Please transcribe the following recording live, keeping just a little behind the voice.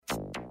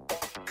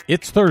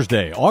It's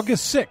Thursday,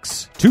 August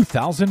 6,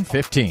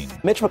 2015.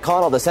 Mitch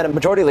McConnell, the Senate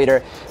Majority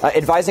Leader,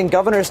 advising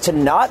governors to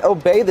not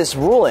obey this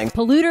ruling.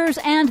 Polluters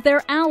and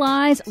their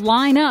allies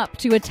line up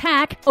to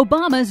attack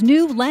Obama's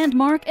new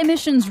landmark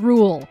emissions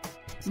rule.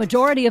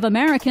 Majority of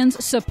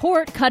Americans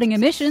support cutting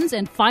emissions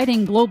and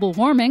fighting global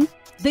warming.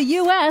 The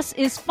U.S.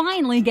 is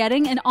finally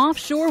getting an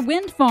offshore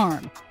wind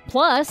farm.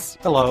 Plus,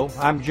 hello,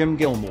 I'm Jim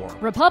Gilmore.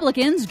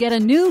 Republicans get a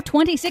new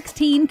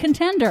 2016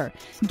 contender.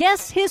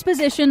 Guess his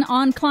position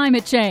on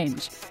climate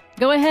change.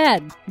 Go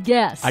ahead,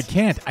 guess. I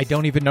can't. I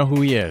don't even know who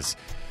he is.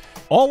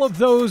 All of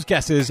those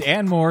guesses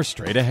and more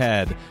straight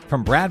ahead.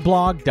 From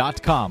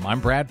BradBlog.com, I'm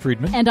Brad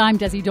Friedman. And I'm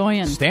Desi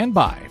Doyen. Stand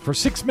by for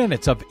 6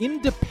 minutes of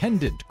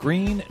independent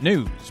green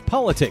news,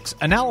 politics,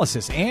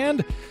 analysis,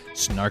 and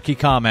snarky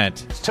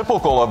comment. It's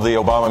typical of the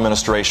Obama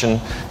administration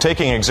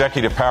taking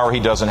executive power he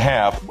doesn't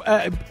have.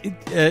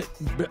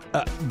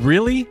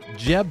 Really?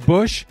 Jeb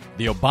Bush?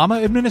 The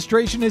Obama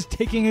administration is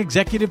taking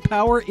executive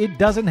power it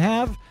doesn't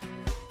have?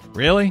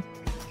 Really?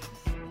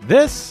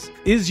 This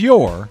is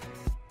your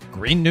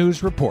Green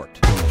News Report.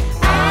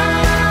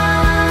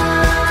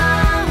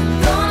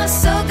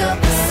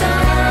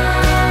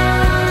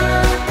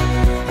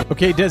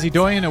 Okay, Desi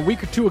Doyen, a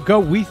week or two ago,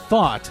 we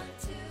thought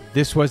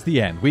this was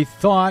the end. We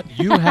thought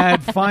you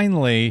had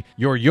finally,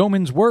 your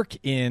yeoman's work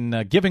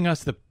in giving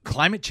us the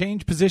climate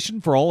change position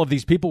for all of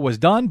these people was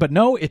done. But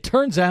no, it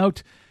turns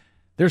out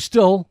there's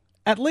still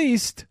at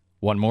least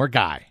one more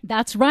guy.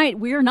 That's right.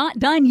 We're not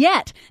done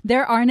yet.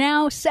 There are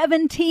now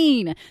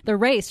 17. The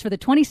race for the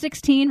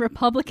 2016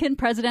 Republican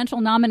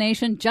presidential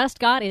nomination just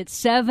got its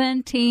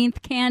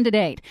 17th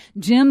candidate.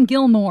 Jim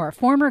Gilmore,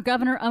 former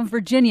governor of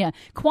Virginia,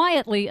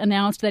 quietly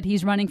announced that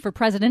he's running for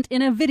president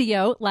in a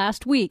video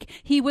last week.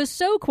 He was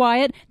so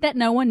quiet that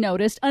no one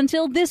noticed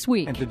until this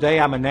week. And today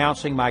I'm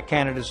announcing my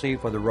candidacy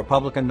for the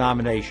Republican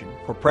nomination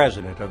for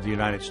president of the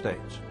United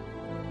States.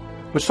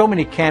 With so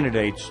many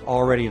candidates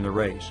already in the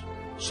race,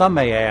 some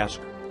may ask,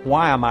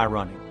 why am I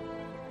running?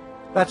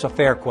 That's a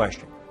fair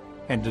question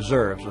and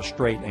deserves a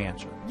straight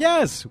answer.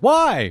 Yes,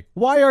 why?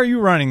 Why are you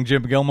running,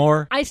 Jim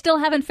Gilmore? I still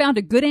haven't found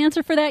a good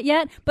answer for that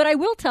yet, but I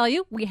will tell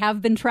you, we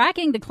have been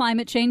tracking the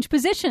climate change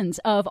positions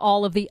of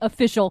all of the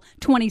official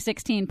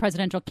 2016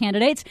 presidential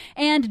candidates,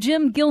 and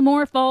Jim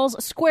Gilmore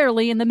falls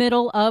squarely in the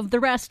middle of the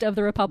rest of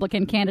the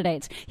Republican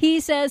candidates. He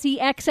says he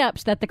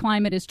accepts that the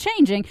climate is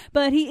changing,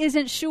 but he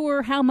isn't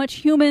sure how much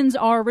humans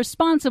are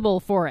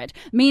responsible for it,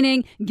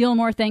 meaning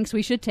Gilmore thinks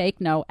we should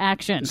take no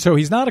action. So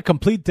he's not a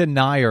complete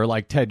denier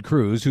like Ted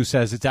Cruz, who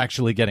says it's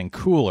actually getting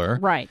cooler.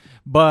 Right.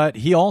 But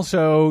he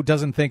also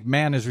doesn't think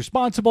man is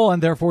responsible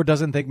and therefore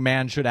doesn't think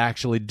man should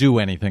actually do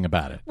anything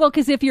about it. Well,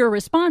 because if you're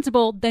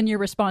responsible, then you're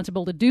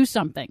responsible to do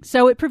something.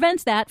 So it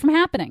prevents that from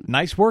happening.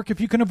 Nice work if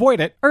you can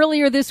avoid it.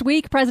 Earlier this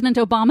week, President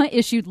Obama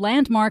issued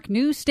landmark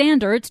new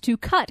standards to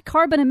cut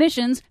carbon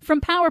emissions from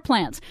power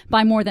plants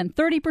by more than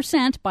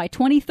 30% by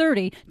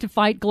 2030 to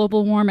fight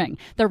global warming.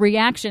 The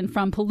reaction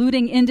from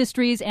polluting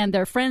industries and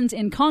their friends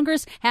in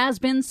Congress has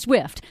been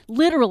swift.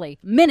 Literally,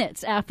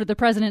 minutes after the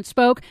president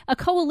spoke, a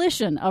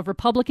coalition of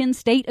Republican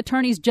state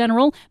attorneys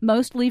general,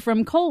 mostly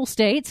from coal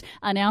states,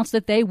 announced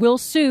that they will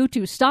sue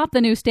to stop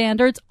the new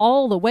standards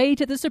all the way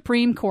to the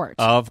Supreme Court.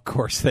 Of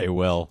course they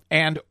will.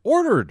 And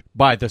ordered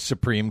by the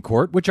Supreme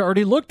Court, which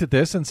already looked at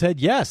this and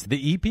said, yes,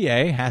 the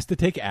EPA has to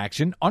take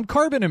action on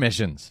carbon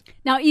emissions.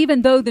 Now,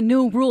 even though the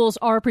new rules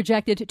are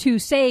projected to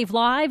save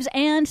lives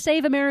and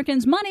save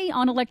Americans money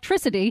on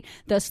electricity,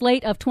 the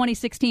slate of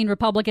 2016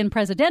 Republican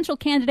presidential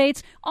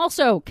candidates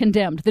also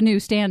condemned the new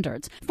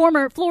standards.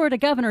 Former Florida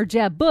Governor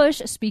Jeb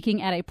Bush,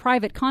 speaking at a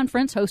private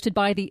conference hosted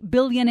by the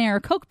billionaire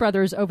Koch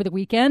brothers over the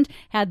weekend,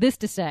 had this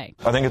to say.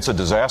 I think it's a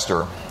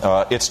disaster.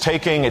 It's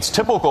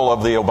typical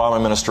of the Obama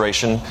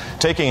administration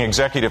taking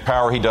executive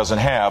power he doesn't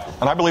have.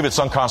 And I believe it's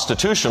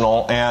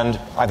unconstitutional. And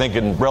I think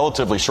in a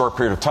relatively short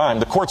period of time,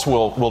 the courts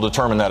will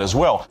determine that as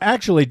well.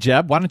 Actually,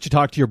 Jeb, why don't you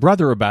talk to your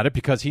brother about it?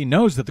 Because he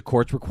knows that the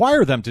courts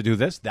require them to do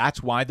this.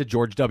 That's why the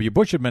George W.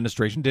 Bush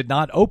administration did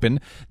not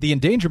open the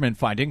endangerment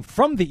finding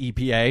from the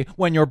EPA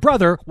when your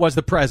brother was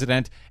the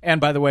president.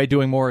 And by the way,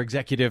 doing more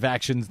executive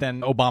actions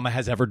than Obama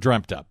has ever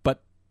dreamt up.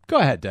 But go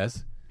ahead, Des.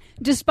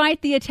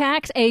 Despite the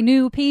attacks, a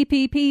new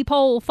PPP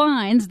poll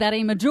finds that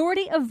a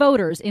majority of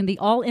voters in the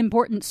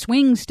all-important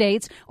swing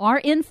states are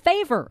in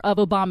favor of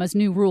Obama's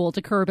new rule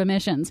to curb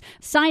emissions.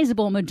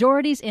 Sizable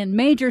majorities in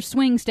major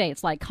swing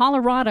states like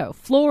Colorado,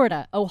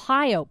 Florida,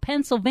 Ohio,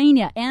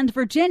 Pennsylvania, and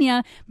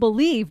Virginia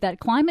believe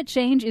that climate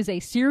change is a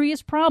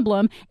serious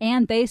problem,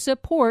 and they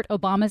support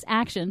Obama's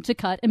action to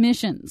cut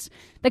emissions.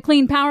 The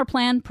Clean Power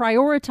Plan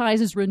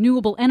prioritizes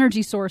renewable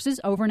energy sources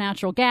over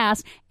natural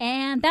gas,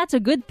 and that's a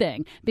good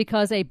thing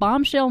because a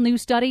bombshell new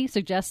study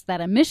suggests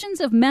that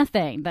emissions of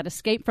methane that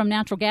escape from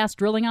natural gas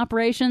drilling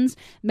operations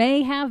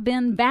may have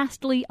been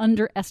vastly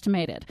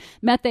underestimated.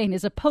 Methane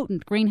is a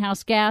potent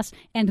greenhouse gas,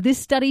 and this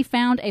study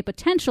found a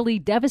potentially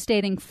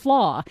devastating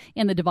flaw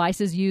in the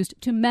devices used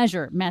to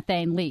measure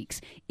methane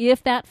leaks.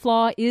 If that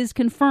flaw is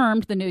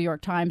confirmed, the New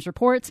York Times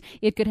reports,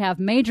 it could have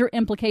major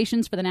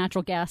implications for the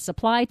natural gas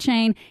supply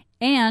chain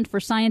and for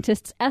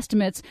scientists'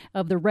 estimates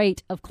of the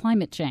rate of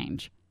climate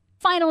change.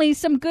 Finally,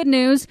 some good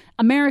news.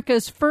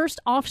 America's first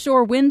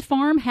offshore wind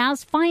farm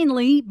has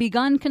finally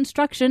begun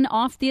construction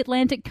off the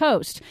Atlantic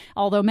coast.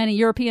 Although many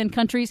European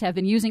countries have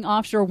been using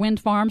offshore wind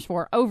farms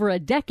for over a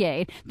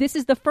decade, this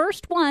is the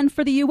first one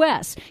for the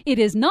U.S. It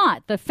is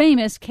not the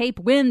famous Cape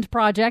Wind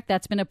project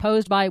that's been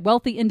opposed by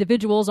wealthy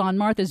individuals on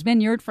Martha's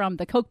Vineyard, from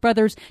the Koch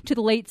brothers to the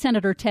late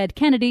Senator Ted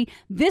Kennedy.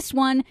 This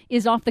one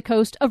is off the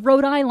coast of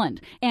Rhode Island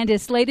and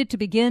is slated to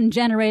begin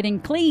generating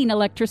clean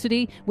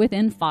electricity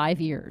within 5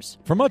 years.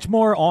 For much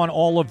more on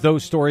all of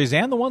those stories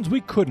and the ones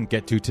we couldn't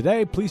get to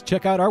today, please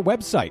check out our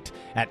website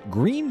at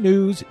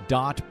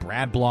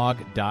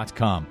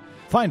greennews.bradblog.com.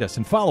 Find us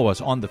and follow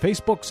us on the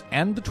Facebooks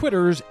and the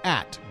Twitters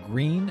at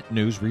Green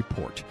News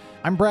Report.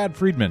 I'm Brad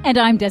Friedman. And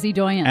I'm Desi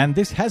Doyen. And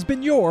this has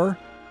been your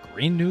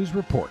Green News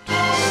Report.